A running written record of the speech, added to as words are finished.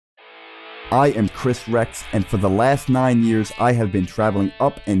I am Kris Rex, and for the last 9 years, I have been traveling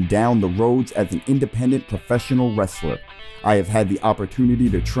up and down the roads as an independent professional wrestler. I have had the opportunity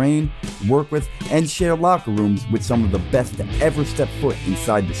to train, work with, and share locker rooms with some of the best to ever step foot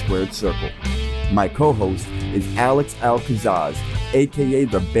inside the squared circle. My co-host is Alex Alcazaz, aka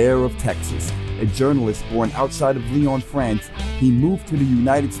the Bear of Texas. A journalist born outside of Lyon, France, he moved to the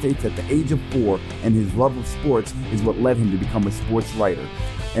United States at the age of 4, and his love of sports is what led him to become a sports writer.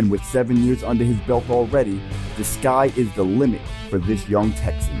 And with 7 years under his belt already, the sky is the limit for this young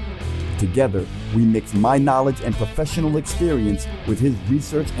Texan. Together, we mix my knowledge and professional experience with his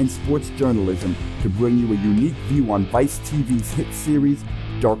research and sports journalism to bring you a unique view on Vice TV's hit series,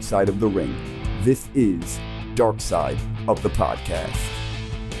 Dark Side of the Ring. This is Dark Side of the Podcast.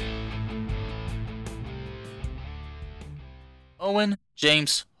 Owen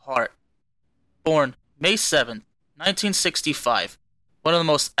James Hart, born May 7th, 1965, one of the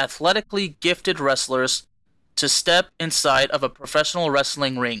most athletically gifted wrestlers to step inside of a professional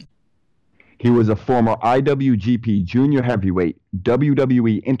wrestling ring. He was a former IWGP Junior Heavyweight,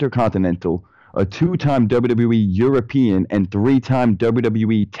 WWE Intercontinental, a 2-time WWE European, and 3-time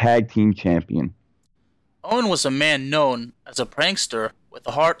WWE Tag Team Champion. Owen was a man known as a prankster with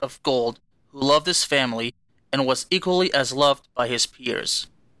a heart of gold who loved his family and was equally as loved by his peers.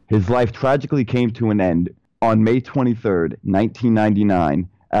 His life tragically came to an end on May 23rd, 1999,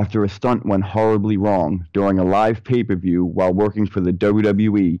 after a stunt went horribly wrong during a live pay-per-view while working for the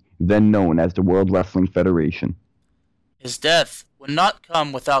WWE, then known as the World Wrestling Federation. His death would not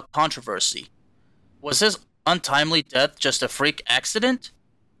come without controversy. Was his untimely death just a freak accident?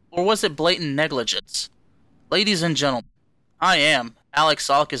 Or was it blatant negligence? Ladies and gentlemen, I am Alex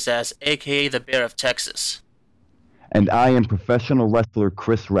Alcazaz, aka the Bear of Texas. And I am professional wrestler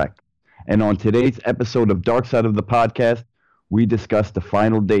Kris Rex. And on today's episode of Dark Side of the Podcast, we discuss the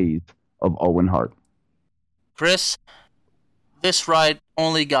final days of Owen Hart. Kris, this ride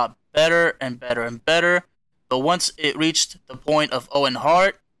only got better and better and better, but once it reached the point of Owen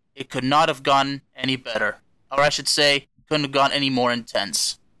Hart, it could not have gotten any better. Or I should say, couldn't have gone any more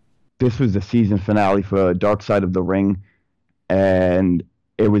intense. This was the season finale for Dark Side of the Ring, and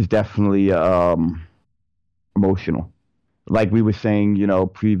it was definitely emotional. Like we were saying,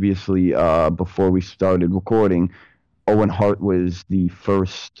 previously, before we started recording, Owen Hart was the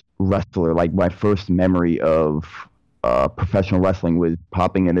first wrestler, like my first memory of professional wrestling was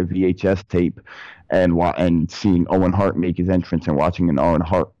popping in a VHS tape and seeing Owen Hart make his entrance and watching an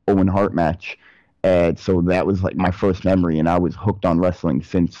Owen Hart match. And so that was like my first memory, and I was hooked on wrestling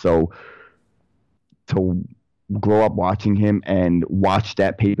since. So to grow up watching him and watch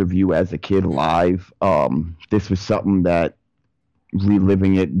that pay-per-view as a kid live, this was something that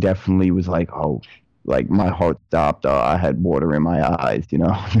reliving it definitely was like, oh, like my heart stopped. I had water in my eyes,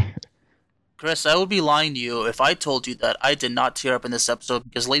 Kris, I would be lying to you if I told you that I did not tear up in this episode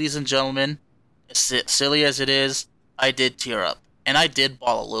because, ladies and gentlemen, as silly as it is, I did tear up. And I did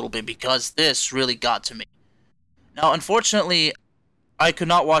bawl a little bit because this really got to me. Now, unfortunately, I could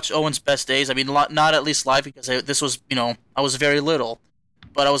not watch Owen's best days. I mean, not at least live because this was, I was very little.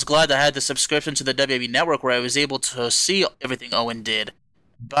 But I was glad I had the subscription to the WWE Network where I was able to see everything Owen did.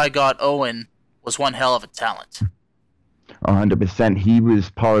 By God, Owen was one hell of a talent. 100%. He was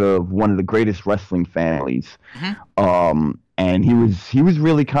part of one of the greatest wrestling families. Mm-hmm. And he was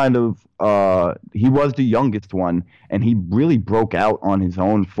really kind of, he was the youngest one, and he really broke out on his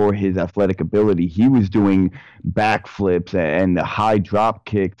own for his athletic ability. He was doing backflips and high drop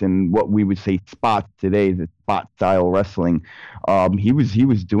kicks and what we would say spots today, the spot style wrestling. He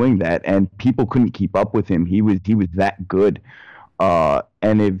was doing that, and people couldn't keep up with him. He was that good.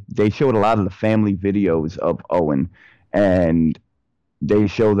 And they showed a lot of the family videos of Owen, and they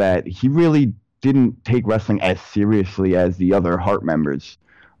show that he really didn't take wrestling as seriously as the other Hart members.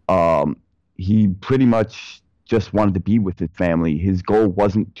 He pretty much just wanted to be with his family. His goal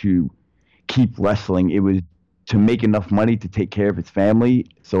wasn't to keep wrestling. It was to make enough money to take care of his family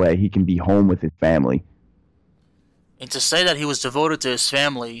so that he can be home with his family. And to say that he was devoted to his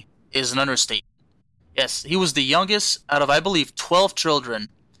family is an understatement. Yes, he was the youngest out of, I believe, 12 children.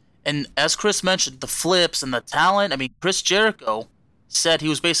 And as Kris mentioned, the flips and the talent, I mean, Chris Jericho said he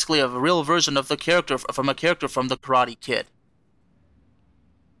was basically a real version of the character from the Karate Kid.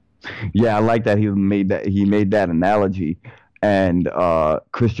 Yeah, I like that he made that analogy, and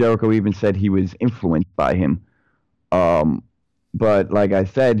Chris Jericho even said he was influenced by him. But like I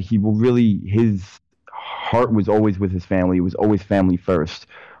said, his heart was always with his family. It was always family first.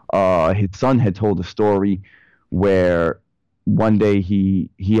 His son had told a story where one day he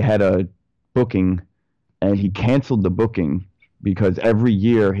had a booking and he canceled the booking because every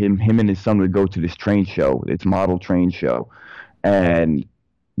year him and his son would go to this train show, this model train show, and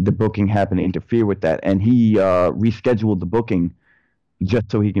the booking happened to interfere with that, and he rescheduled the booking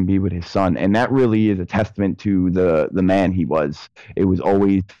just so he can be with his son. And that really is a testament to the man he was. It was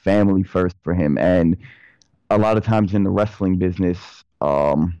always family first for him. And a lot of times in the wrestling business,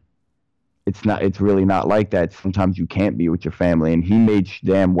 it's really not like that. Sometimes you can't be with your family, and he made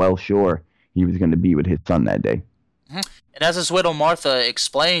damn well sure he was going to be with his son that day. Mm-hmm. And as his widow Martha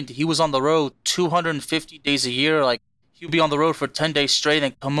explained, he was on the road 250 days a year. Like, he would be on the road for 10 days straight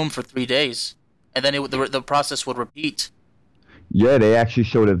and come home for 3 days, and then the process would repeat. Yeah, they actually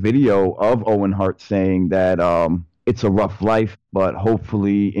showed a video of Owen Hart saying that it's a rough life, but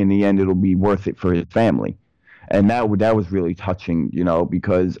hopefully in the end it'll be worth it for his family. And that was really touching,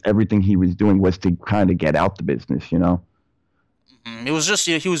 because everything he was doing was to kind of get out the business. It was just,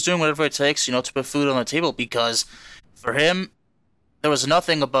 he was doing whatever it takes, to put food on the table, because for him, there was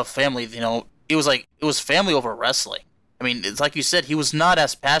nothing above family. It was family over wrestling. I mean, it's like you said, he was not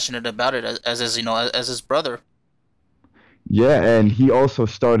as passionate about it as his brother. Yeah, and he also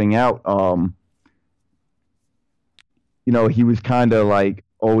starting out, he was kind of like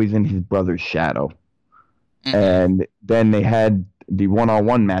always in his brother's shadow. Mm-hmm. And then they had the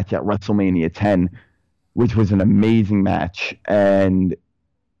one-on-one match at WrestleMania 10, which was an amazing match, and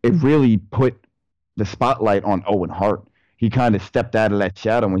it really put the spotlight on Owen Hart. He kind of stepped out of that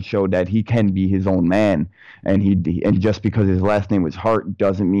shadow and showed that he can be his own man, and just because his last name was Hart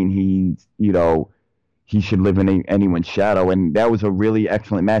doesn't mean he should live in anyone's shadow. And that was a really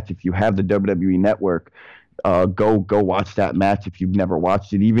excellent match. If you have the WWE Network, go watch that match if you've never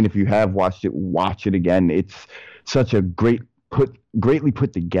watched it. Even if you have watched it, watch it again. It's such a greatly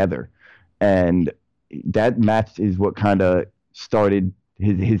put together, and that match is what kind of started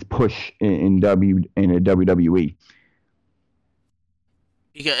his push in WWE.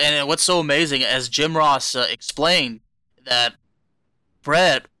 And what's so amazing, as Jim Ross explained, that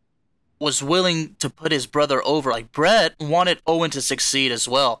Bret was willing to put his brother over. Like, Bret wanted Owen to succeed as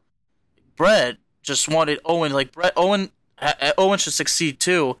well. Bret just wanted Owen, Owen should succeed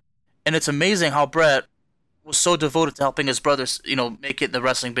too. And it's amazing how Bret was so devoted to helping his brothers, make it in the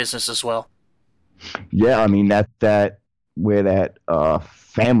wrestling business as well. Yeah, I mean, that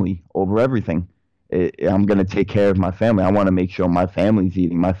family over everything. I'm going to take care of my family. I want to make sure my family's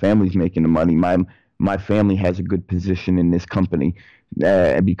eating, my family's making the money, my family has a good position in this company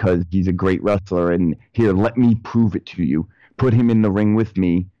because he's a great wrestler. And here, let me prove it to you. Put him in the ring with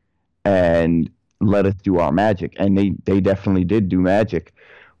me and let us do our magic. And they definitely did do magic.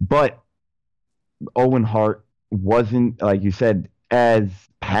 But Owen Hart wasn't, like you said, as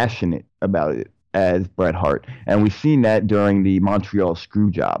passionate about it as Bret Hart. And we've seen that during the Montreal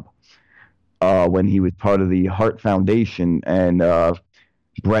Screwjob. When he was part of the Hart Foundation, and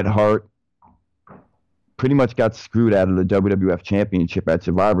Bret Hart pretty much got screwed out of the WWF Championship at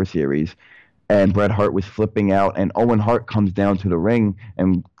Survivor Series, and Bret Hart was flipping out, and Owen Hart comes down to the ring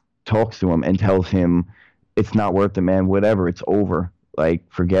and talks to him and tells him, it's not worth it, man, whatever, it's over, like,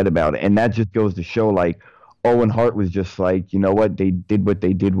 forget about it. And that just goes to show, like, Owen Hart was just like, you know what, they did what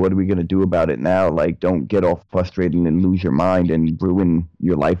they did, what are we going to do about it now? Like, don't get all frustrated and lose your mind and ruin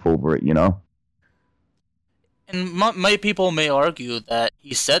your life over it, And my people may argue that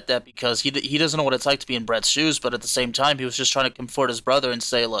he said that because he doesn't know what it's like to be in Bret's shoes, but at the same time, he was just trying to comfort his brother and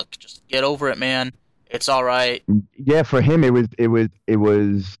say, look, just get over it, man. It's all right. Yeah, for him,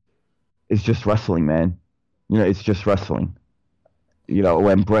 it's just wrestling, man. It's just wrestling.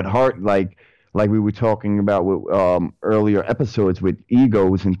 When Bret Hart, like we were talking about with earlier episodes with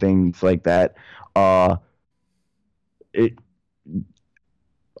egos and things like that,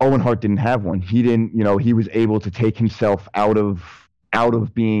 Owen Hart didn't have one. He didn't, he was able to take himself out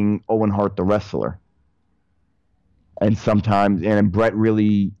of being Owen Hart the wrestler. And sometimes, and Bret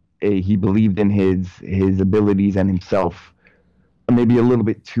really, he believed in his abilities and himself maybe a little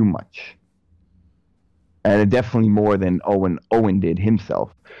bit too much. And definitely more than Owen did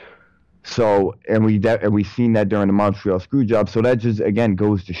himself. So, and we seen that during the Montreal Screwjob. So that just, again,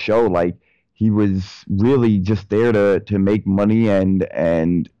 goes to show, like, he was really just there to make money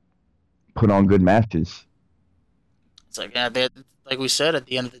and put on good matches. It's like, like we said, at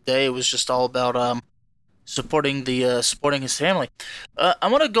the end of the day, it was just all about supporting his family. I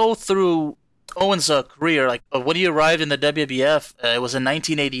want to go through Owen's career. Like, when he arrived in the WWF, it was in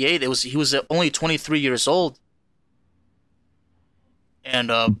 1988. He was only 23 years old,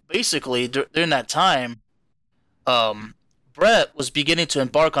 and basically during that time, Bret was beginning to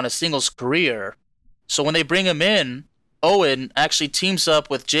embark on a singles career. So when they bring him in, Owen actually teams up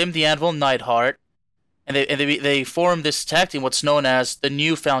with Jim the Anvil Neidhart and they formed this tag team, what's known as the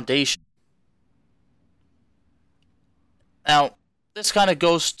New Foundation. Now, this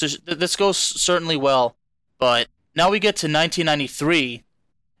goes certainly well, but now we get to 1993,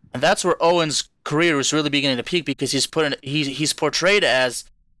 and that's where Owen's career is really beginning to peak because he's portrayed as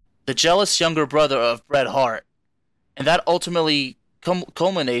the jealous younger brother of Bret Hart, and that ultimately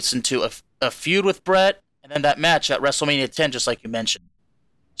culminates into a feud with Bret, and then that match at WrestleMania 10, just like you mentioned.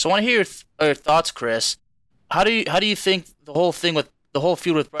 So I want to hear your thoughts, Kris. How do you think the whole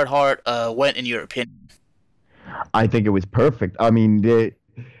feud with Bret Hart went in your opinion? I think it was perfect. I mean,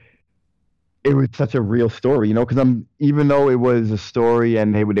 it was such a real story, because even though it was a story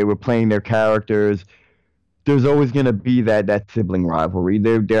and they were playing their characters, there's always going to be that sibling rivalry.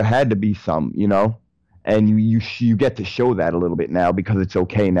 There had to be some, and you get to show that a little bit now because it's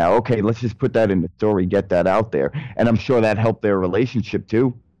okay now. Okay, let's just put that in the story, get that out there, and I'm sure that helped their relationship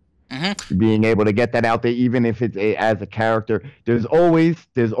too. Mm-hmm. Being able to get that out there, even if it's as a character, there's always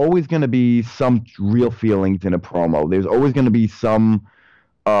going to be some real feelings in a promo. There's always going to be some.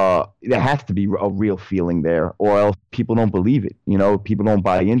 There has to be a real feeling there, or else people don't believe it. People don't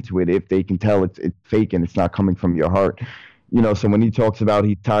buy into it if they can tell it's fake and it's not coming from your heart. So when he talks about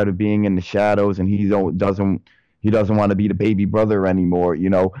he's tired of being in the shadows and he doesn't want to be the baby brother anymore.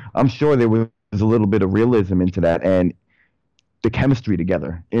 I'm sure there was a little bit of realism into that and the chemistry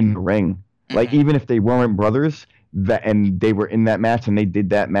together in the ring. Mm-hmm. Like even if they weren't brothers, and they were in that match and they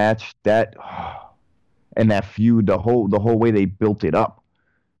did that match, and that feud, the whole way they built it up.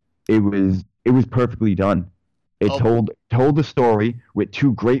 It was perfectly done. It told the story with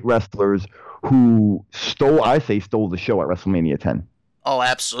two great wrestlers who stole the show at WrestleMania 10. Oh,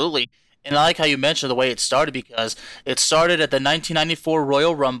 absolutely. And I like how you mentioned the way it started because it started at the 1994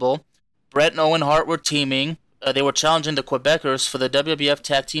 Royal Rumble. Bret and Owen Hart were teaming. They were challenging the Quebecers for the WWF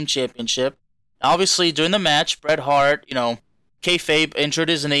Tag Team Championship. Obviously, during the match, Bret Hart, kayfabe injured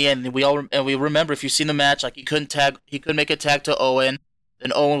his knee, and we remember if you've seen the match, like he couldn't make a tag to Owen.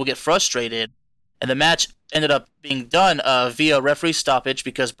 Then Owen will get frustrated, and the match ended up being done via referee stoppage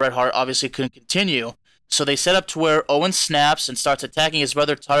because Bret Hart obviously couldn't continue. So they set up to where Owen snaps and starts attacking his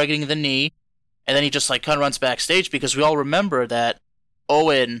brother, targeting the knee, and then he just kind of runs backstage because we all remember that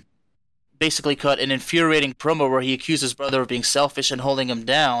Owen basically cut an infuriating promo where he accused his brother of being selfish and holding him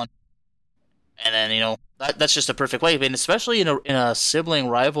down. And then that's just a perfect way, and especially in a sibling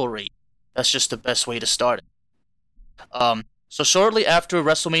rivalry, that's just the best way to start it. So shortly after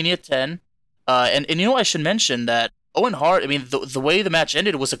WrestleMania 10, and I should mention that Owen Hart, I mean, the way the match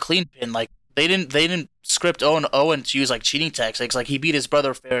ended was a clean pin. Like they didn't script Owen to use cheating tactics. Like he beat his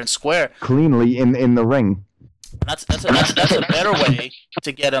brother fair and square, cleanly in the ring. And that's a better way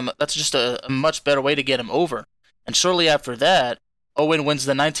to get him. That's just a much better way to get him over. And shortly after that, Owen wins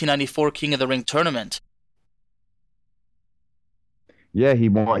the 1994 King of the Ring tournament. Yeah, he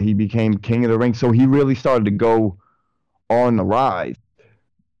won. He became King of the Ring, so he really started to go on the rise.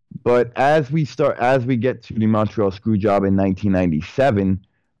 But as we get to the Montreal Screwjob in 1997,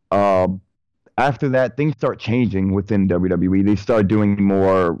 after that, things start changing within WWE. They start doing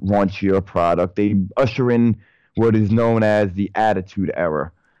more raunchier product. They usher in what is known as the Attitude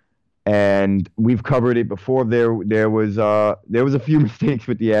Era, and we've covered it before. There was a few mistakes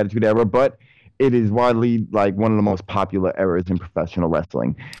with the Attitude Era, but it is widely one of the most popular eras in professional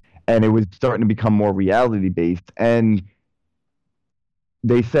wrestling, and it was starting to become more reality based. And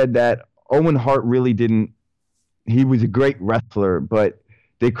they said that Owen Hart really didn't. He was a great wrestler, but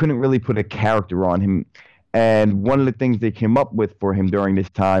they couldn't really put a character on him. And one of the things they came up with for him during this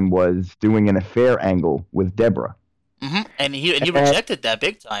time was doing an affair angle with Deborah. Mm-hmm. And he rejected that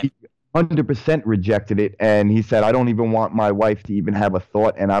big time. He 100% rejected it, and he said, "I don't even want my wife to even have a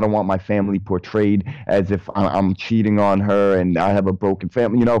thought, and I don't want my family portrayed as if I'm cheating on her and I have a broken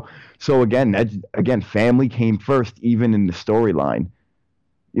family." So again, family came first, even in the storyline.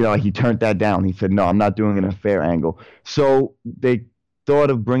 He turned that down. He said, "No, I'm not doing an affair angle." So they thought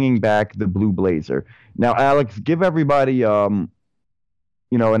of bringing back the Blue Blazer. Now, Alex, give everybody, an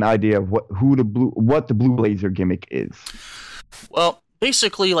idea of what the Blue Blazer gimmick is. Well,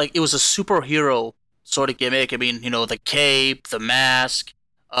 basically, it was a superhero sort of gimmick. I mean, the cape, the mask.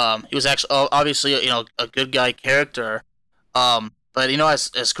 He was actually obviously a good guy character. But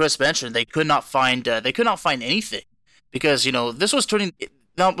as Kris mentioned, they could not find anything because this was turning.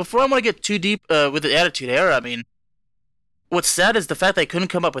 Now, before I want to get too deep with the Attitude Era, I mean, what's sad is the fact they couldn't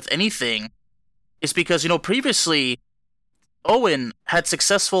come up with anything is because, previously Owen had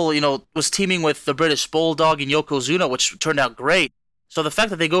was teaming with the British Bulldog and Yokozuna, which turned out great. So the fact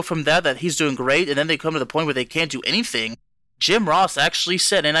that they go from that he's doing great, and then they come to the point where they can't do anything, Jim Ross actually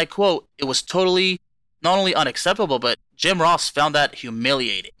said, and I quote, "It was totally not only unacceptable, but Jim Ross found that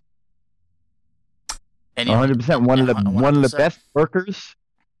humiliating. And 100%. One of the one hundred one of the percent. best workers,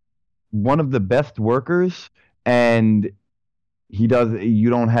 one of the best workers, and he does. You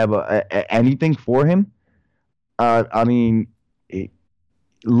don't have anything for him. I mean, it,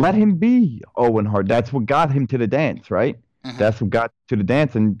 let him be Owen Hart. That's what got him to the dance, right? Hmm. That's what got to the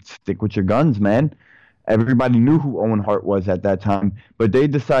dance. And stick with your guns, man. Everybody knew who Owen Hart was at that time, but they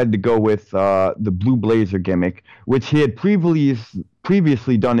decided to go with the Blue Blazer gimmick, which he had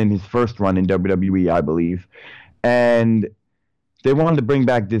previously done in his first run in WWE, I believe. And they wanted to bring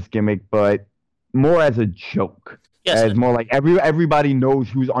back this gimmick, but more as a joke, Yes. as more like everybody knows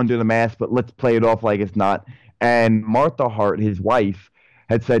who's under the mask, but let's play it off like it's not. And Martha Hart, his wife,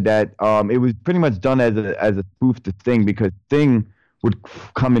 had said that it was pretty much done as a spoof to Sting because Sting would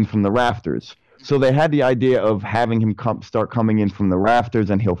come in from the rafters. So they had the idea of having him start coming in from the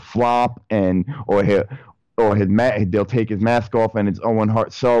rafters, and he'll flop, and they'll take his mask off, and it's Owen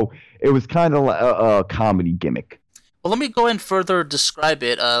Hart. So it was kind of a comedy gimmick. Well, let me go ahead and further describe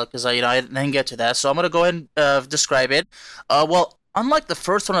it, because I didn't get to that. So I'm gonna go ahead and describe it. Well, unlike the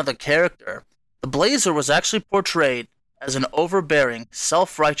first one of the character, the Blazer was actually portrayed as an overbearing,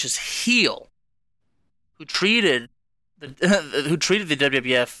 self-righteous heel who treated the who treated the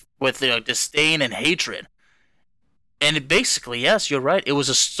WWF with disdain and hatred. And basically, yes, you're right. It was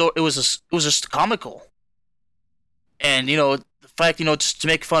it was just comical. And the fact, just to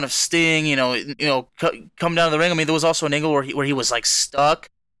make fun of Sting, come down to the ring. I mean, there was also an angle where he was like stuck,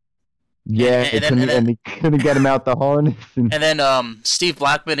 Yeah, and they couldn't get him out the harness. and then Steve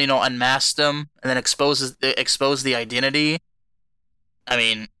Blackman, unmasked him and then exposed the identity. I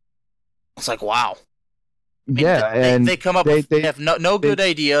mean, it's like, wow. I mean, Yeah, and they come up they with, they they have no they good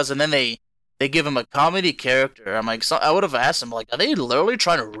ideas, and then they give him a comedy character. I'm like, I would have asked him, like, are they literally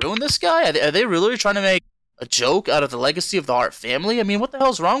trying to ruin this guy? Are they really trying to make a joke out of the legacy of the Hart family? I mean, what the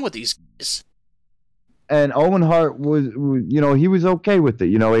hell's wrong with these guys? and Owen Hart he was okay with it.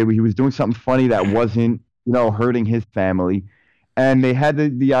 He was doing something funny that wasn't hurting his family, and they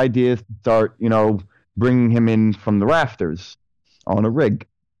had the idea to start bringing him in from the rafters on a rig.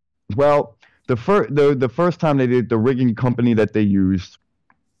 Well, the first time they did, the rigging company that they used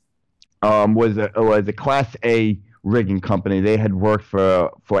was a Class A rigging company. They had worked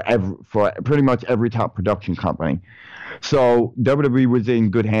for pretty much every top production company. So WWE was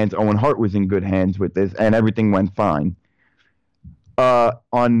in good hands. Owen Hart was in good hands with this, and everything went fine.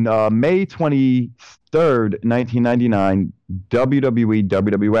 On May 23rd, 1999, WWE,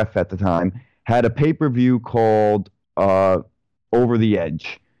 WWF at the time, had a pay-per-view called Over the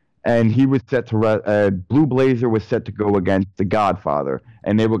Edge. And he was set to, Blue Blazer was set to go against The Godfather.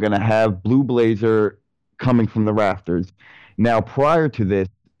 And they were going to have Blue Blazer coming from the rafters. Now, prior to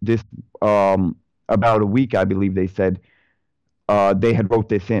this, about a week, I believe they said, they had wrote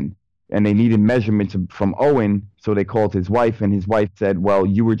this in, and they needed measurements from Owen, so they called his wife, and his wife said, well,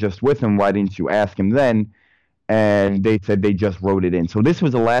 you were just with him, why didn't you ask him then? And they said they just wrote it in. So this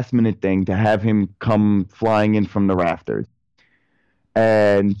was a last minute thing to have him come flying in from the rafters.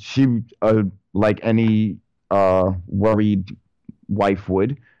 And she, like any worried wife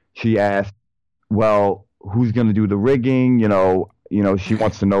would, she asked, well, who's going to do the rigging? She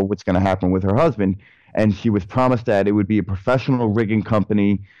wants to know what's going to happen with her husband. And she was promised that it would be a professional rigging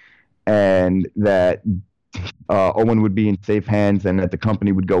company, and that Owen would be in safe hands, and that the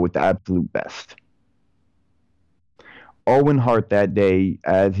company would go with the absolute best. Owen Hart that day,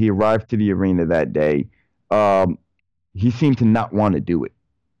 as he arrived to the arena that day, um, he seemed to not want to do it.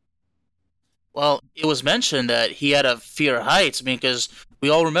 Well, it was mentioned that he had a fear of heights. I mean, because we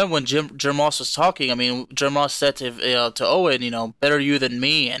all remember when Jim Ross was talking. I mean, Jim Ross said to Owen, better you than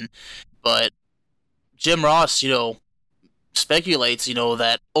me, but Jim Ross, speculates,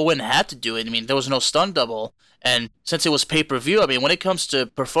 that Owen had to do it. I mean, there was no stunt double, and since it was pay per view, I mean, when it comes to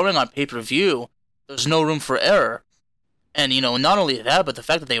performing on pay per view, there's no room for error. And not only that, but the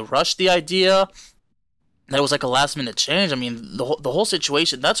fact that they rushed the idea, that it was like a last minute change. I mean, the whole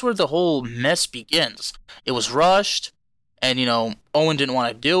situation. That's where the whole mess begins. It was rushed, and Owen didn't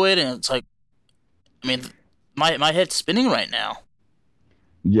want to do it, and it's like, I mean, my head's spinning right now.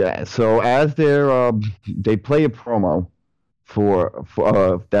 Yeah. So as they play a promo for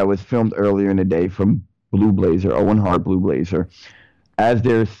that was filmed earlier in the day from Blue Blazer, Owen Hart, Blue Blazer, as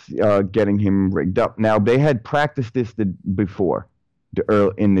they're getting him rigged up. Now they had practiced this before,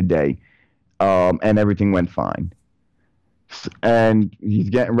 early in the day, and everything went fine. And he's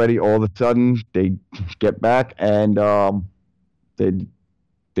getting ready. All of a sudden, they get back, and they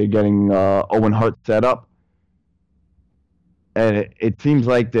they're getting Owen Hart set up, and it seems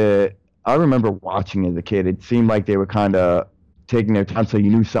like I remember watching as a kid. It seemed like they were kind of taking their time, so you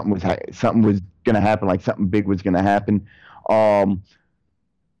knew something was gonna happen, like something big was gonna happen. Um,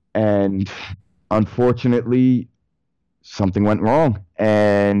 and unfortunately, something went wrong,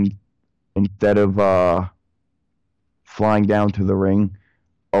 and instead of flying down to the ring,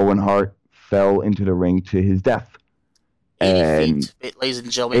 Owen Hart fell into the ring to his death. 80 And feet, ladies and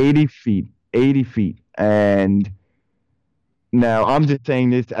gentlemen. 80 feet, 80 feet. And now I'm just saying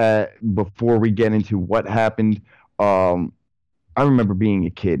this before we get into what happened. Um, I remember being a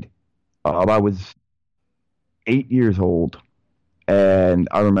kid. I was 8 years old, and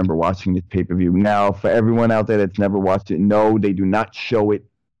I remember watching this pay per view. Now, for everyone out there that's never watched it, no, they do not show it.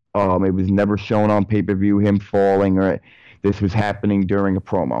 It was never shown on pay per view. Him falling, or this was happening during a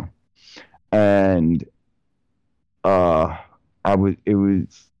promo, and uh, It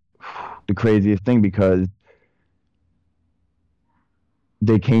was the craziest thing because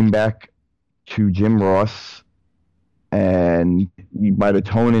they came back to Jim Ross, and by the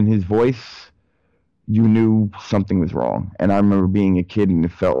tone in his voice, you knew something was wrong. And I remember being a kid, and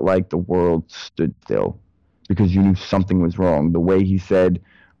it felt like the world stood still because you knew something was wrong. The way he said,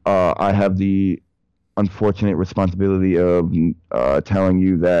 "I have the unfortunate responsibility of telling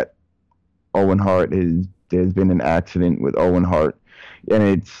you that Owen Hart is there's been an accident with Owen Hart," and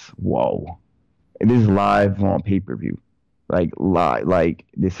it's whoa. It is live on pay per view, like live. Like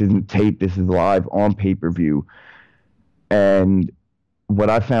this isn't tape. This is live on pay per view. And what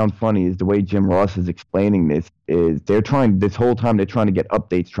I found funny is the way Jim Ross is explaining this is they're trying this whole time they're trying to get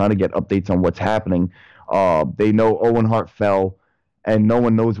updates on what's happening. They know Owen Hart fell, and no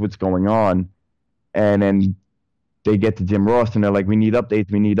one knows what's going on. And then they get to Jim Ross and they're like, we need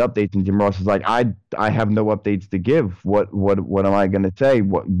updates. And Jim Ross is like, I have no updates to give. What am I gonna say?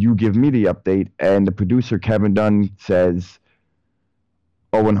 What you give me the update? And the producer Kevin Dunn says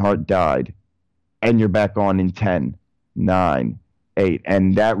Owen Hart died, and you're back on in 10, 9, 8,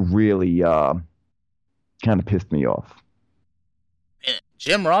 and that really kind of pissed me off. And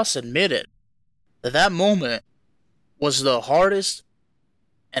Jim Ross admitted that moment was the hardest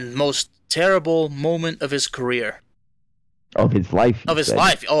and most terrible moment of his career. Of his life. Of his said.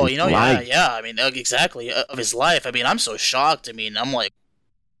 life. Oh, his life. yeah. I mean, exactly. Of his life. I mean, I'm so shocked. I mean, I'm like,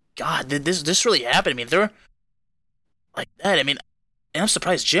 God, did this really happen? I mean, they're like that. I mean, and I'm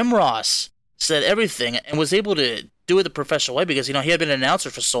surprised Jim Ross said everything and was able to do it the professional way because, he had been an announcer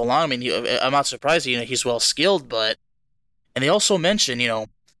for so long. I mean, I'm not surprised, he's well skilled, but, and they also mentioned,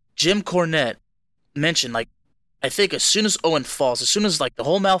 Jim Cornette mentioned, like, I think as soon as Owen falls, as soon as, like, the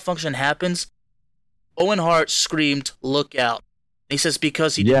whole malfunction happens, Owen Hart screamed, "Look out." And he says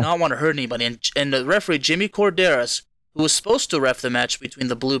because he did not want to hurt anybody. And the referee, Jimmy Corderas, who was supposed to ref the match between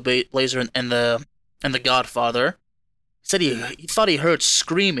the Blue Blazer and the Godfather, said he thought he heard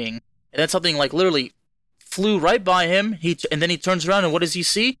screaming, and then something, like, literally flew right by him. And then he turns around, and what does he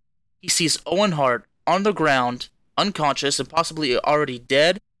see? He sees Owen Hart on the ground, unconscious and possibly already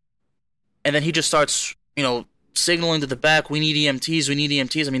dead. And then he just starts, signaling to the back, we need EMTs.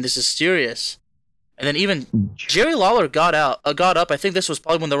 I mean, this is serious. And then even Jerry Lawler got up. I think this was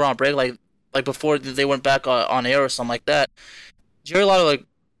probably when they were on break, like before they went back on air or something like that. Jerry Lawler,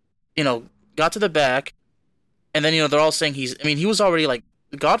 got to the back, and then, they're all saying he was already, like,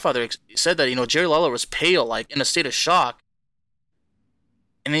 the Godfather said that, Jerry Lawler was pale, like, in a state of shock.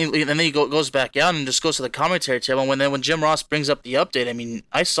 And then he goes back out and just goes to the commentary table. And when Jim Ross brings up the update, I mean,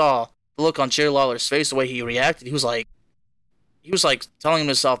 I saw the look on Jerry Lawler's face, the way he reacted. He was like telling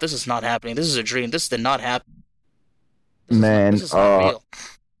himself, "This is not happening. This is a dream. This did not happen." This is not real.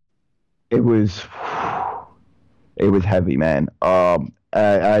 It was heavy, man.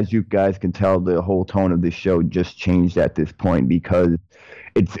 As you guys can tell, the whole tone of this show just changed at this point because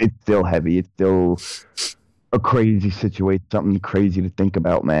it's still heavy. It's still a crazy situation, something crazy to think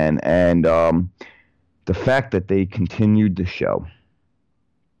about, man. And the fact that they continued the show.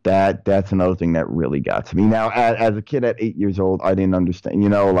 That's another thing that really got to me. Now, as a kid at 8 years old, I didn't understand,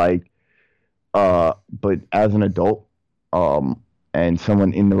 but as an adult, and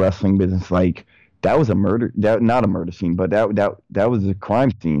someone in the wrestling business, like, that was not a murder scene, but that was a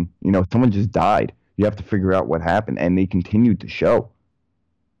crime scene. Someone just died. You have to figure out what happened, and they continued the show.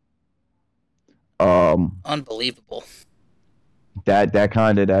 Unbelievable.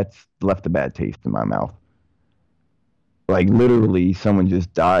 That's left a bad taste in my mouth. Like, literally, someone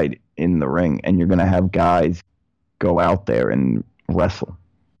just died in the ring, and you're going to have guys go out there and wrestle.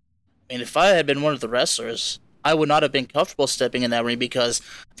 I mean, if I had been one of the wrestlers, I would not have been comfortable stepping in that ring because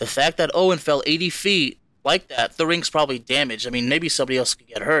the fact that Owen fell 80 feet like that, the ring's probably damaged. I mean, maybe somebody else could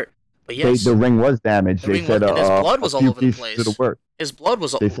get hurt. But yes, the ring was damaged. the They ring was, said and his blood a was all few over the pieces of the place. work. His blood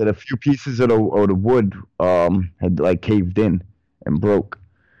was. They said a few pieces of the wood had like caved in and broke.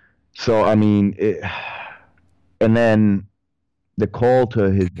 So I mean, and then the call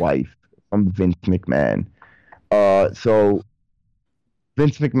to his wife from Vince McMahon. So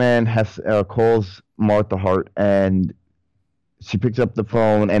Vince McMahon has calls Martha Hart, and she picks up the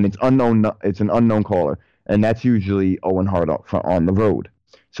phone, and it's unknown. It's an unknown caller, and that's usually Owen Hart on the road.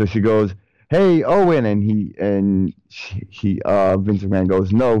 So she goes, "Hey, Owen," and Vince McMahon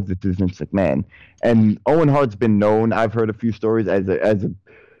goes, "No, this is Vince McMahon." And Owen Hart's been known. I've heard a few stories as a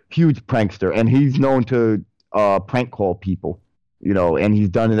huge prankster, and he's known to prank call people, and he's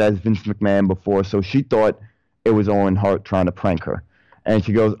done it as Vince McMahon before. So she thought it was Owen Hart trying to prank her, and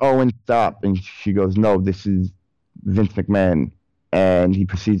she goes, "Owen, stop!" And she goes, "No, this is Vince McMahon," and he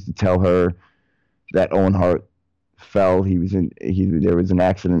proceeds to tell her that Owen Hart fell. There was an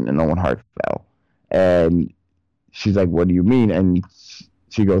accident and Owen Hart fell, and she's like, "What do you mean?" And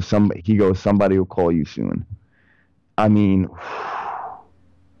he goes, "Somebody will call you soon." I mean,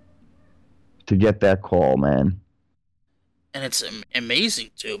 to get that call, man. And it's amazing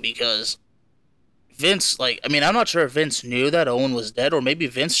too because Vince, I'm not sure if Vince knew that Owen was dead, or maybe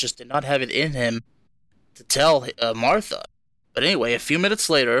Vince just did not have it in him to tell Martha. But anyway, a few minutes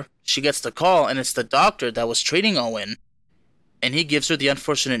later, she gets the call, and it's the doctor that was treating Owen, and he gives her the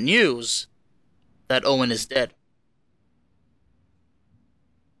unfortunate news that Owen is dead.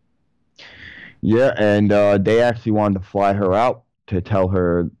 Yeah, and they actually wanted to fly her out to tell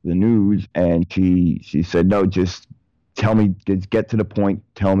her the news, and she said, "No, just tell me, just get to the point,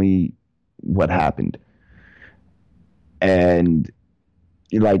 tell me what happened." And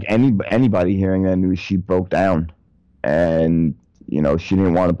like anybody hearing that news, she broke down, and she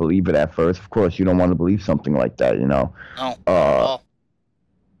didn't want to believe it at first. Of course, you don't want to believe something like that, No, not at all.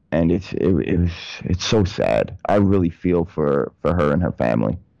 And it's so sad. I really feel for her and her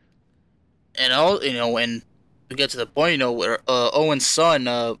family. And when we get to the point, where Owen's son,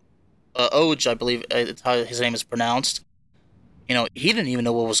 Oj, I believe that's how his name is pronounced. He didn't even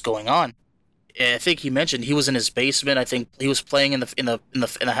know what was going on. I think he mentioned he was in his basement. I think he was playing in the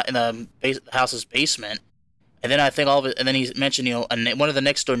house's basement, and then I think all of it. And then he mentioned, one of the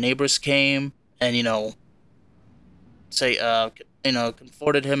next door neighbors came and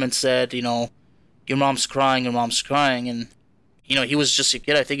comforted him and said, your mom's crying, and he was just a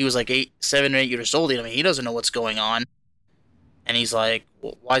kid. I think he was like 7 or 8 years old. I mean, he doesn't know what's going on, and he's like,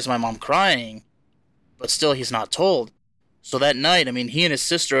 well, why is my mom crying? But still, he's not told. So that night, he and his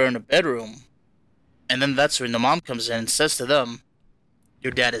sister are in a bedroom. And then that's when the mom comes in and says to them,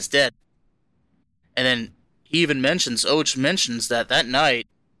 your dad is dead. And then he even mentions that night,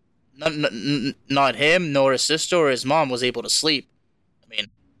 not him, nor his sister or his mom was able to sleep.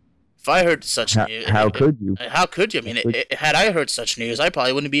 If I heard such news... How could you? How could you? Had I heard such news, I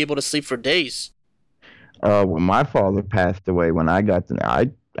probably wouldn't be able to sleep for days. When my father passed away, when I got to...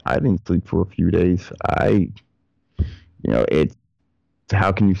 I didn't sleep for a few days. It's...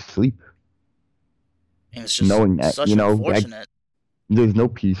 How can you sleep? And it's just knowing that, such unfortunate. There's no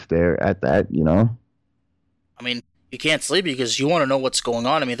peace there at that, You can't sleep because you want to know what's going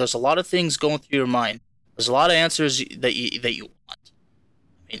on. There's a lot of things going through your mind. There's a lot of answers that you want.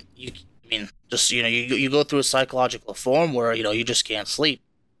 You go through a psychological form where you just can't sleep.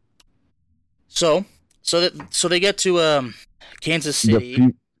 So they get to Kansas City.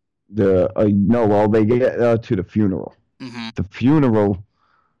 They get to the funeral. Mm-hmm. The funeral.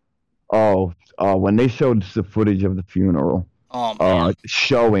 When they showed the footage of the funeral,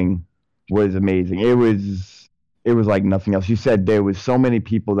 showing was amazing. It was like nothing else. She said there was so many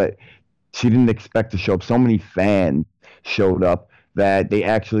people that she didn't expect to show up. So many fans showed up that they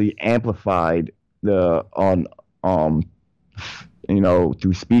actually amplified through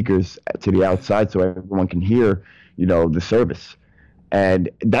speakers to the outside so everyone can hear, the service. And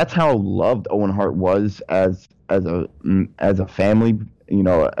that's how loved Owen Hart was as a family,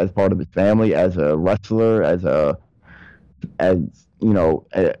 as part of his family, as a wrestler,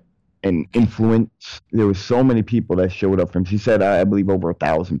 an influence. There was so many people that showed up for him. She said, I believe over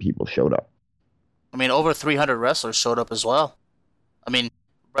 1,000 people showed up. Over 300 wrestlers showed up as well.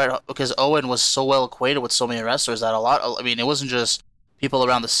 Right, because Owen was so well acquainted with so many wrestlers that it wasn't just people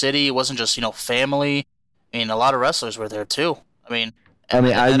around the city. It wasn't just, family. A lot of wrestlers were there too.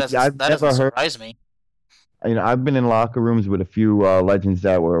 That doesn't surprise me. I've been in locker rooms with a few legends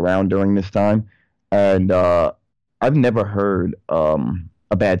that were around during this time, and I've never heard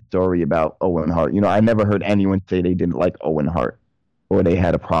a bad story about Owen Hart. I never heard anyone say they didn't like Owen Hart or they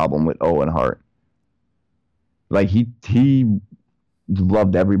had a problem with Owen Hart. Like he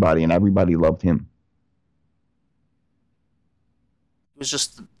loved everybody, and everybody loved him. He was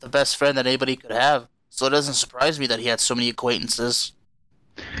just the best friend that anybody could have. So it doesn't surprise me that he had so many acquaintances.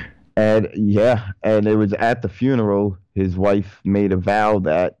 And yeah, and it was at the funeral. His wife made a vow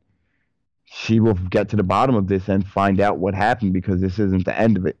that she will get to the bottom of this and find out what happened, because this isn't the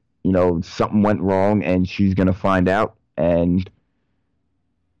end of it. You know, something went wrong, and she's gonna find out. And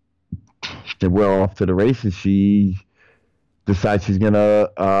we're off to the races. She decides she's gonna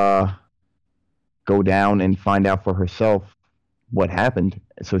go down and find out for herself what happened.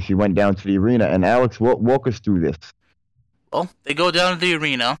 So she went down to the arena. And Alex, walk us through this. Well, they go down to the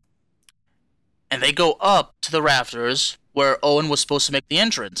arena, and they go up to the rafters where Owen was supposed to make the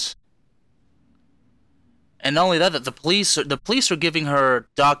entrance. And not only that, the police are giving her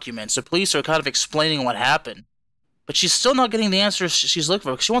documents. The police are kind of explaining what happened, but she's still not getting the answers she's looking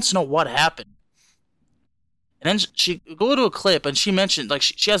for, because she wants to know what happened. And then she go to a clip, and she mentioned, like,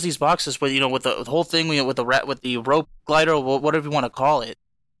 she has these boxes with, with the whole thing, with the rope glider, or whatever you want to call it.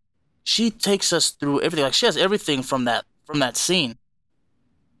 She takes us through everything. Like, she has everything from that scene.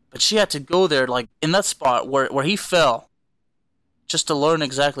 But she had to go there, like, in that spot where he fell, just to learn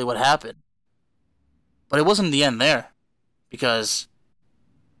exactly what happened. But it wasn't the end there, because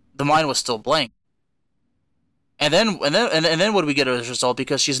the mind was still blank. And then what do we get as a result?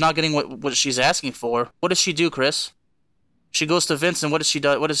 Because she's not getting what she's asking for. What does she do, Chris? She goes to Vince, and what does she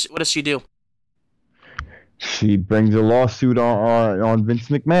do? What does she do? She brings a lawsuit on Vince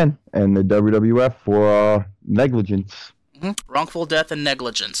McMahon and the WWF for negligence. Mm-hmm. Wrongful death and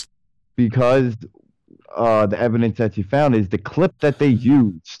negligence. Because the evidence that she found is the clip that they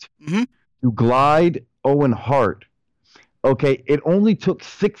used to glide Owen Hart. Okay, it only took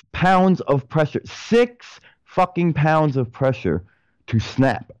 6 pounds of pressure. 6 fucking pounds of pressure to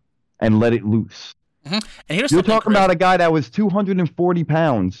snap and let it loose. Mm-hmm. And here's You're talking about a guy that was 240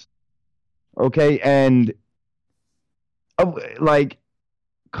 pounds. Okay, and like,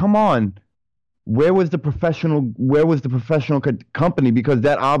 come on. Where was the professional company? Because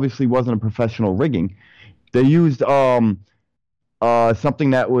that obviously wasn't a professional rigging. They used something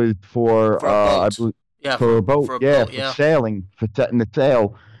that was for a boat, for sailing, for setting the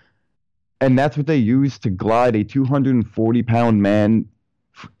sail. And that's what they used to glide a 240-pound man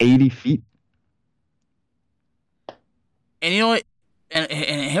 80 feet. And you know what? And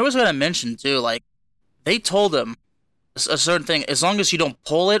here was what I mentioned too. Like, they told him a certain thing. As long as you don't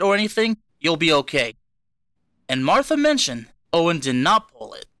pull it or anything, you'll be okay. And Martha mentioned Owen did not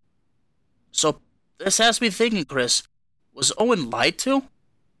pull it. So this has me thinking, Chris, was Owen lied to?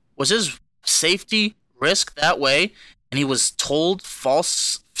 Was his safety risked that way, and he was told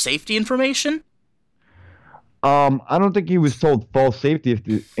false safety information? I don't think he was told false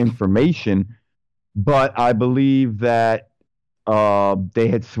safety information, but I believe that they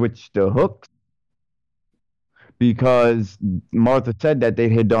had switched the hooks, because Martha said that they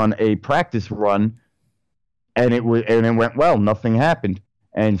had done a practice run, and it went well. Nothing happened,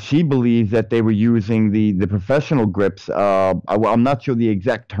 and she believes that they were using the professional grips. I'm not sure the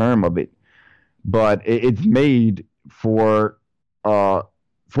exact term of it, but it's made for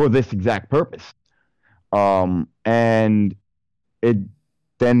this exact purpose. And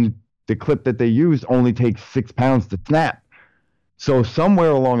then the clip that they used only takes 6 pounds to snap. So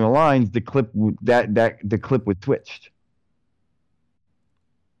somewhere along the lines, the clip was switched.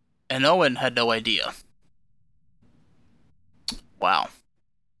 And Owen had no idea. Wow.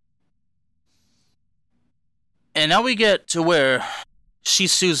 And now we get to where she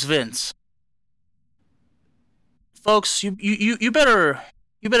sues Vince. Folks, you better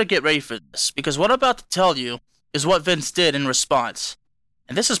get ready for this, because what I'm about to tell you is what Vince did in response.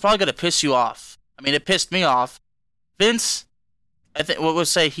 And this is probably going to piss you off. I mean, it pissed me off. Vince, I think what we'll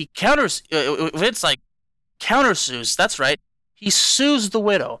say, he Vince countersues. That's right. He sues the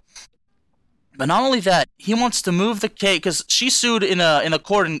widow. But not only that, he wants to move the case, because she sued in a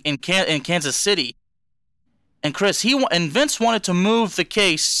court in Kansas City. And Chris, Vince wanted to move the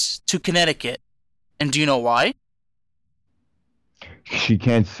case to Connecticut. And do you know why? She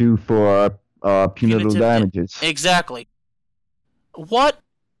can't sue for punitive damages. Exactly. What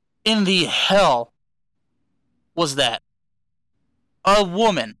in the hell was that? A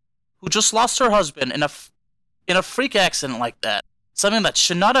woman who just lost her husband in a freak accident like that, something that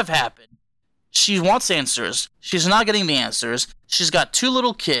should not have happened. She wants answers. She's not getting the answers. She's got 2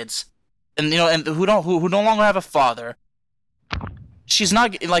 little kids, and who no longer have a father. She's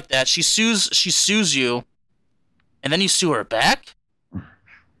not like that. She sues you, and then you sue her back.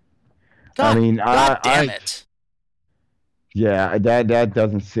 God, God damn it! Yeah, that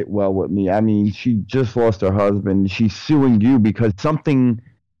doesn't sit well with me. I mean, she just lost her husband. She's suing you because something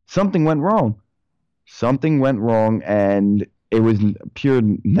went wrong. Something went wrong, and it was pure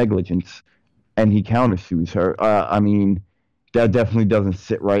negligence. And he countersues her. I mean, that definitely doesn't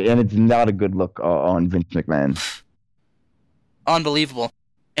sit right, and it's not a good look on Vince McMahon. Unbelievable.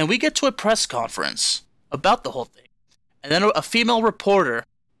 And we get to a press conference about the whole thing. And then a female reporter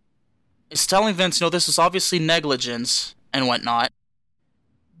is telling Vince, this is obviously negligence and whatnot.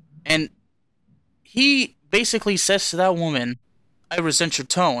 And he basically says to that woman, I resent your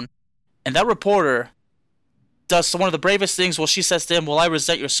tone. And that reporter does one of the bravest things. Well, she says to him, well, I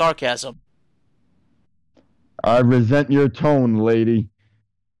resent your sarcasm. I resent your tone, lady.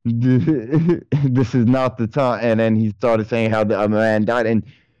 This is not the time. And then he started saying how the man died, and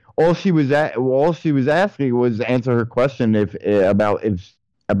all she was asking was answer her question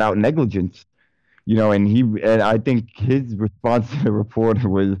about negligence. And I think his response to the reporter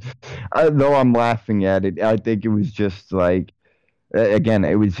was, though I'm laughing at it, I think it was just like, again,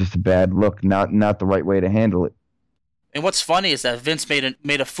 it was just a bad look, not the right way to handle it. And what's funny is that Vince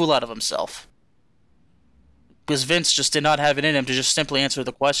made a fool out of himself. Because Vince just did not have it in him to just simply answer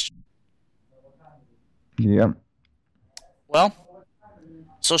the question. Yeah. Well,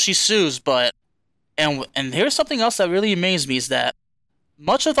 so she sues, but and here's something else that really amazed me is that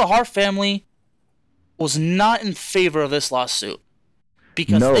much of the Hart family was not in favor of this lawsuit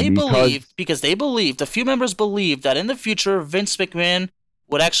because they believed a few members believed that in the future Vince McMahon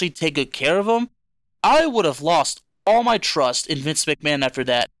would actually take good care of them. I would have lost all my trust in Vince McMahon after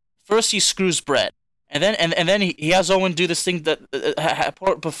that. First he screws Brett. And then he has Owen do this thing that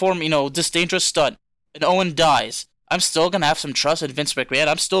perform this dangerous stunt, and Owen dies. I'm still gonna have some trust in Vince McMahon.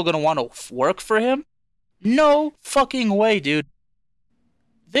 I'm still gonna want to work for him. No fucking way, dude.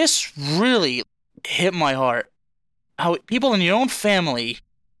 This really hit my heart. How people in your own family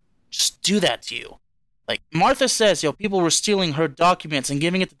just do that to you. Like Martha says, people were stealing her documents and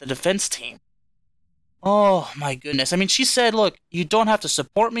giving it to the defense team. Oh my goodness. I mean, she said, look, you don't have to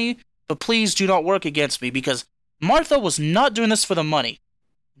support me, but please do not work against me, because Martha was not doing this for the money.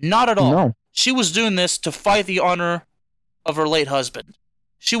 Not at all. No. She was doing this to fight the honor of her late husband.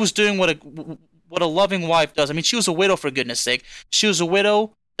 She was doing what a loving wife does. I mean, she was a widow, for goodness sake. She was a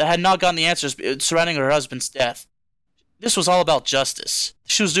widow that had not gotten the answers surrounding her husband's death. This was all about justice.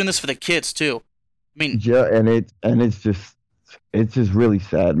 She was doing this for the kids, too. I mean, yeah, and it's just really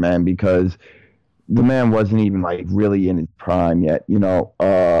sad, man, because the man wasn't even like really in his prime yet, and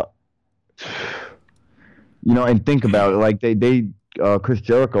think about it. Like they Chris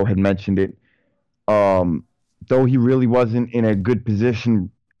Jericho had mentioned it. Though he really wasn't in a good position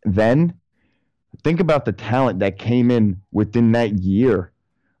then, think about the talent that came in within that year.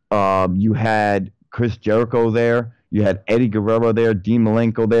 You had Chris Jericho there. You had Eddie Guerrero there. Dean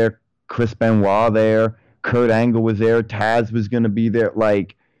Malenko there. Chris Benoit there. Kurt Angle was there. Taz was going to be there.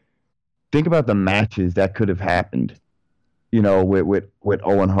 Like, think about the matches that could have happened, with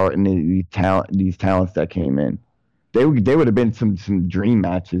Owen Hart and these talents that came in. They would have been some dream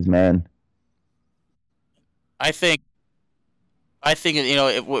matches, man. I think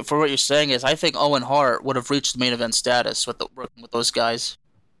for what you're saying is, I think Owen Hart would have reached main event status working with those guys.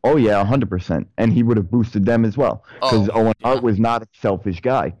 Oh yeah, 100%, and he would have boosted them as well, because Owen Hart was not a selfish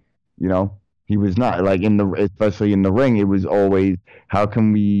guy. He was not, like, especially in the ring. It was always, how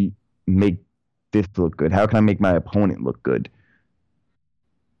can we make this look good? How can I make my opponent look good?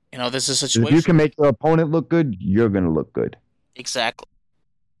 This is a situation. If you can make your opponent look good, you're gonna look good. Exactly.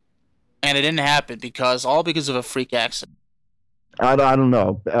 And it didn't happen because of a freak accident. I don't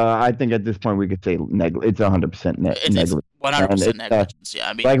know. I think at this point we could say it's 100% negligence. It's 100% negligence. Yeah,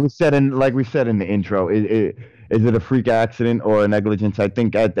 I mean, like we said in the intro, is it a freak accident or a negligence? I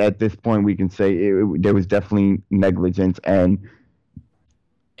think at this point we can say there was definitely negligence, and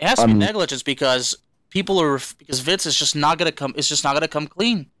it has to be negligence because Vince is just not gonna come. It's just not gonna come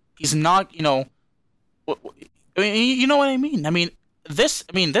clean. He's not. I mean, you know what I mean. I mean, this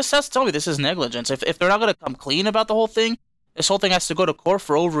has to tell me this is negligence. If they're not gonna come clean about the whole thing. This whole thing has to go to court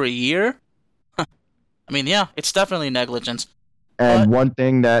for over a year? I mean, yeah, it's definitely negligence. And one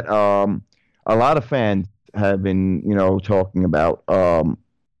thing that a lot of fans have been, talking about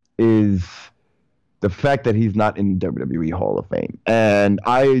is the fact that he's not in the WWE Hall of Fame. And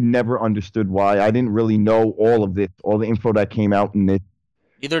I never understood why. I didn't really know all of this, all the info that came out in this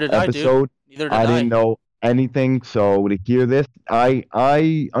episode. Neither did I. I didn't know anything, so to hear this,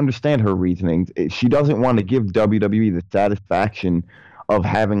 I understand her reasonings. She doesn't want to give WWE the satisfaction of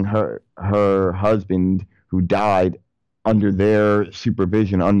having her husband who died under their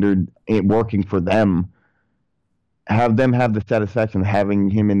supervision, working for them, have them have the satisfaction of having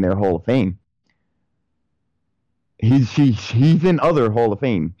him in their Hall of Fame. He's in other Hall of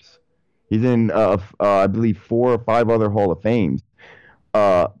Fames. He's in I believe 4 or 5 other Hall of Fames,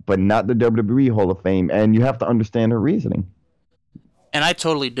 but not the WWE Hall of Fame. And you have to understand her reasoning. And I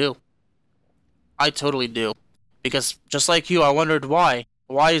totally do. I totally do. Because just like you, I wondered why.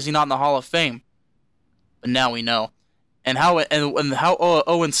 Why is he not in the Hall of Fame? But now we know. And how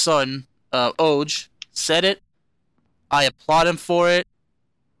Owen's son, Oj, said it, I applaud him for it.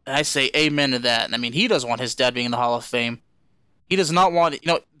 And I say amen to that. And I mean, he doesn't want his dad being in the Hall of Fame. He does not want,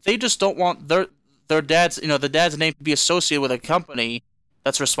 they just don't want their dad's, the dad's name to be associated with a company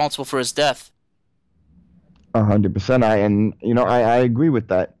that's responsible for his death. 100%. I agree with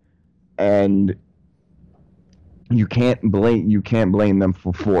that. And you can't blame them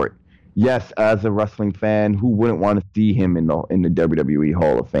for it. Yes, as a wrestling fan, who wouldn't want to see him in the WWE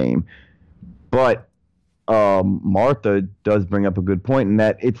Hall of Fame? But Martha does bring up a good point in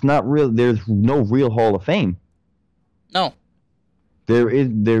that it's not real. There's no real Hall of Fame. No. There's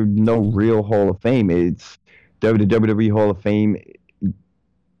no real Hall of Fame. It's the WWE Hall of Fame.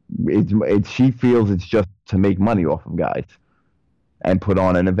 She feels it's just to make money off of guys and put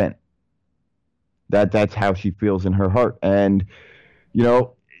on an event. That's how she feels in her heart. And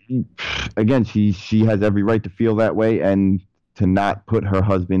again, she has every right to feel that way and to not put her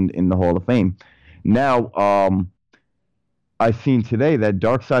husband in the Hall of Fame. Now, I've seen today that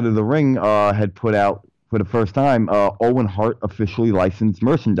Dark Side of the Ring had put out for the first time Owen Hart officially licensed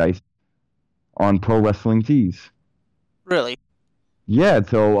merchandise on Pro Wrestling Tees. Really? Yeah.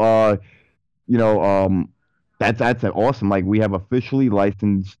 So that's awesome. Like, we have officially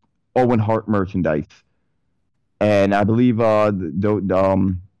licensed Owen Hart merchandise, and I believe the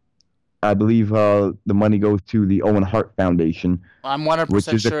money goes to the Owen Hart Foundation. I'm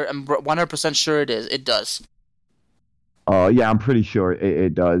 100% sure. I'm 100% sure it is. It does. Yeah, I'm pretty sure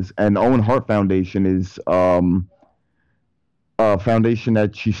it does. And the Owen Hart Foundation is a foundation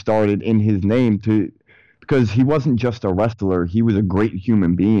that she started in his name because he wasn't just a wrestler; he was a great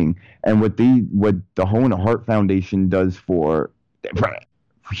human being. And what the Owen Hart Foundation does for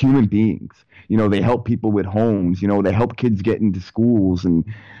human beings, they help people with homes. They help kids get into schools, and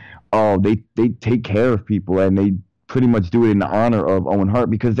they take care of people, and they pretty much do it in honor of Owen Hart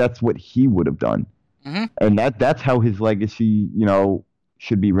because that's what he would have done. Mm-hmm. And that's how his legacy,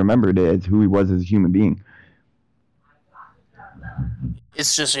 should be remembered, as who he was as a human being.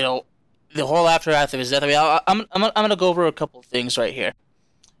 It's just, the whole aftermath of his death. I mean, I'm gonna go over a couple of things right here.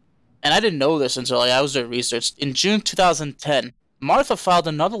 And I didn't know this until I was doing research. In June 2010, Martha filed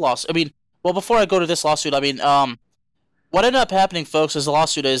another lawsuit. I mean, well, before I go to this lawsuit, I mean, what ended up happening, folks, is the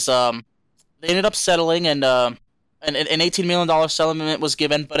lawsuit is they ended up settling, and an $18 million settlement was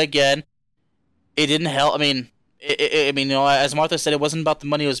given. But again, it didn't help. I mean, as Martha said, it wasn't about the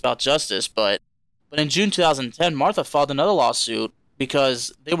money; it was about justice. But in June 2010, Martha filed another lawsuit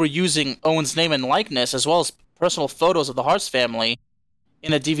because they were using Owen's name and likeness, as well as personal photos of the Hart's family,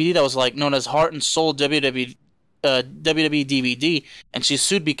 in a DVD that was known as Heart and Soul WWE DVD, and she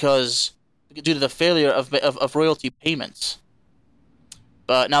sued because due to the failure of royalty payments.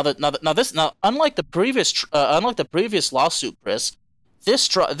 But now unlike the previous lawsuit, Kris,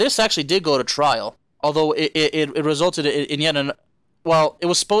 this actually did go to trial. Although it resulted in yet an it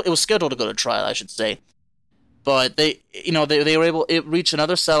was scheduled to go to trial, I should say. But they were able to reach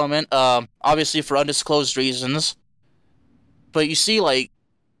another settlement, obviously for undisclosed reasons. But you see, it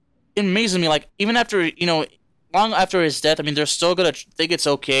amazes me, even after long after his death, I mean, they're still gonna think it's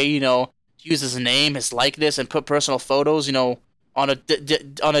okay, to use his name, his likeness, and put personal photos, on a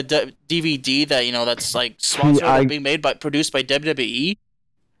DVD that that's sponsored and being produced by WWE.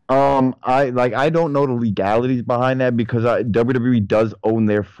 I don't know the legalities behind that because WWE does own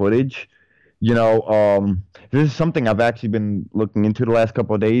their footage. This is something I've actually been looking into the last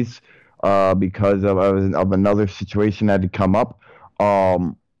couple of days, because of another situation that had come up,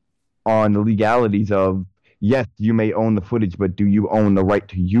 on the legalities of, yes, you may own the footage, but do you own the right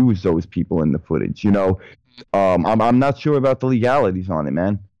to use those people in the footage? I'm not sure about the legalities on it,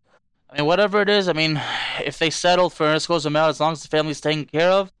 man. I mean, whatever it is, I mean, if they settled for an undisclosed amount, as long as the family's taken care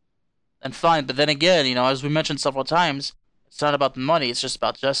of, then fine. But then again, as we mentioned several times, it's not about the money, it's just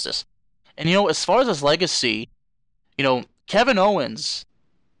about justice. And, as far as his legacy, Kevin Owens,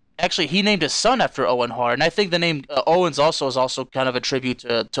 actually, he named his son after Owen Hart, and I think the name Owens is also kind of a tribute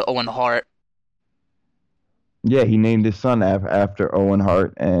to Owen Hart. Yeah, he named his son after Owen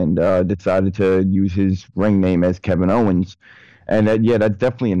Hart and decided to use his ring name as Kevin Owens. And that's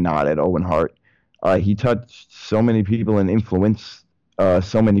definitely a nod at Owen Hart. He touched so many people and influenced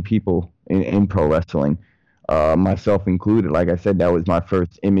so many people in pro wrestling. myself included. Like I said, that was my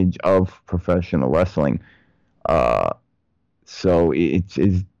first image of professional wrestling. Uh, so he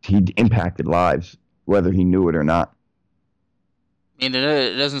impacted lives, whether he knew it or not. I mean,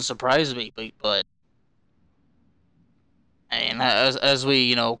 it doesn't surprise me, but I mean, as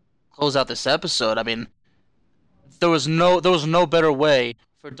we close out this episode, I mean, there was no better way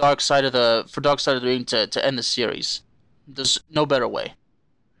for Dark Side of the Ring to end the series. There's no better way.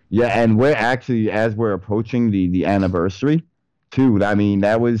 Yeah, and we're actually, as we're approaching the anniversary, too. I mean,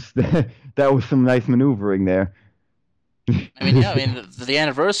 that was that was some nice maneuvering there. I mean, yeah, I mean the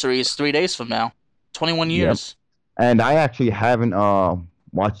anniversary is 3 days from now, 21 Yep. years. And I actually haven't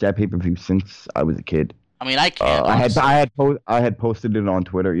watched that pay-per-view since I was a kid. I mean, I can't honestly. I had posted it on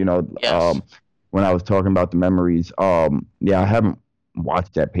Twitter, Yes. when I was talking about the memories. Yeah, I haven't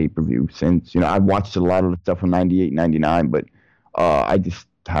watched that pay-per-view since, I watched a lot of the stuff from 98, 99, but I just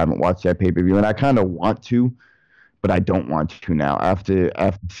haven't watched that pay-per-view, and I kind of want to, but I don't want to now. After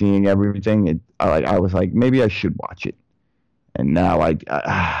seeing everything, I was like, maybe I should watch it. And now I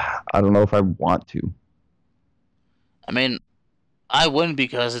don't know if I want to. I mean, I wouldn't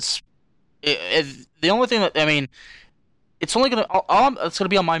because the only thing that I mean, it's only gonna all that's gonna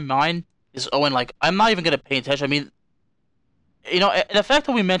be on my mind is Owen. Like, I'm not even gonna pay attention. I mean, the fact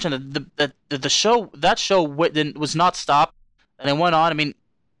that we mentioned that the show was not stopped and it went on. I mean,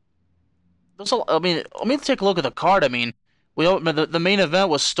 I mean, let me take a look at the card. I mean, the main event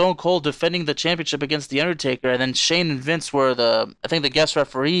was Stone Cold defending the championship against the Undertaker, and then Shane and Vince were I think the guest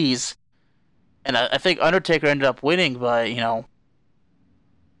referees, and I think Undertaker ended up winning. But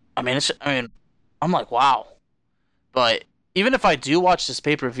I mean, I'm like, wow. But even if I do watch this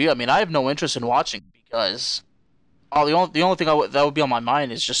pay per view, I mean, I have no interest in watching because the only thing that would be on my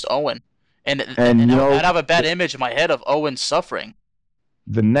mind is just Owen, and I'd have a bad image in my head of Owen suffering.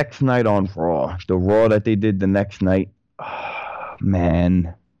 The next night on Raw, the Raw that they did the next night,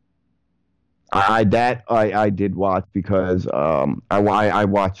 man, I did watch because I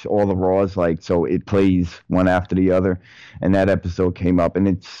watch all the Raws, like, so it plays one after the other, and that episode came up, and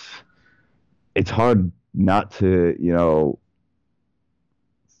it's hard not to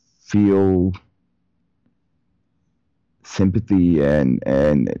feel sympathy and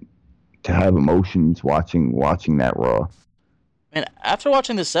to have emotions watching that Raw. And after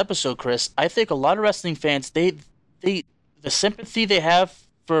watching this episode, Kris, I think a lot of wrestling fans the sympathy they have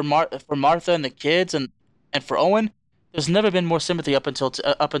for Martha and the kids and for Owen, there's never been more sympathy up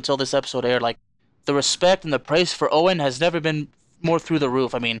until this episode aired. Like, the respect and the praise for Owen has never been more through the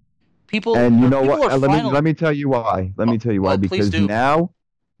roof. I mean, people. And you know people what? are Let me tell you why. Let me tell you why. Please Because do.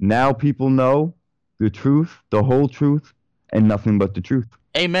 now people know the truth, the whole truth, and nothing but the truth.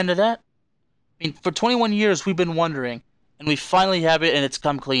 Amen to that. I mean, for 21 years we've been wondering, and we finally have it, and it's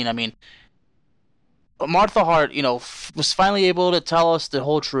come clean. I mean, Martha Hart, was finally able to tell us the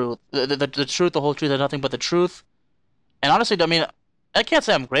whole truth, the truth, the whole truth, and nothing but the truth. And honestly, I mean, I can't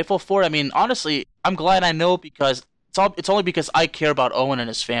say I'm grateful for it. I mean, honestly, I'm glad I know because it's only because I care about Owen and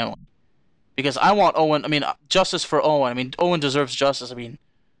his family. Because I want Owen. I mean, justice for Owen. I mean, Owen deserves justice. I mean,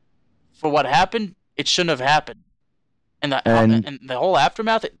 for what happened, it shouldn't have happened. And the whole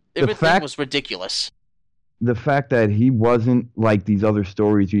aftermath, everything was ridiculous. The fact that he wasn't like these other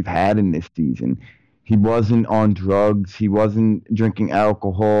stories we've had in this season. He wasn't on drugs. He wasn't drinking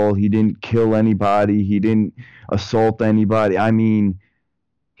alcohol. He didn't kill anybody. He didn't assault anybody. I mean,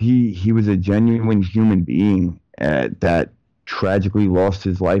 he was a genuine human being that tragically lost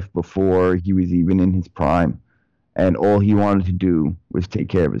his life before he was even in his prime. And all he wanted to do was take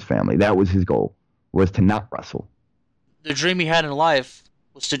care of his family. That was his goal, was to not wrestle. The dream he had in life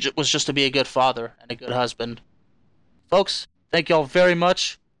was just to be a good father and a good husband. Folks, thank y'all very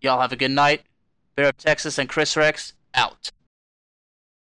much. Y'all have a good night. Bear of Texas and Kris Rex, out.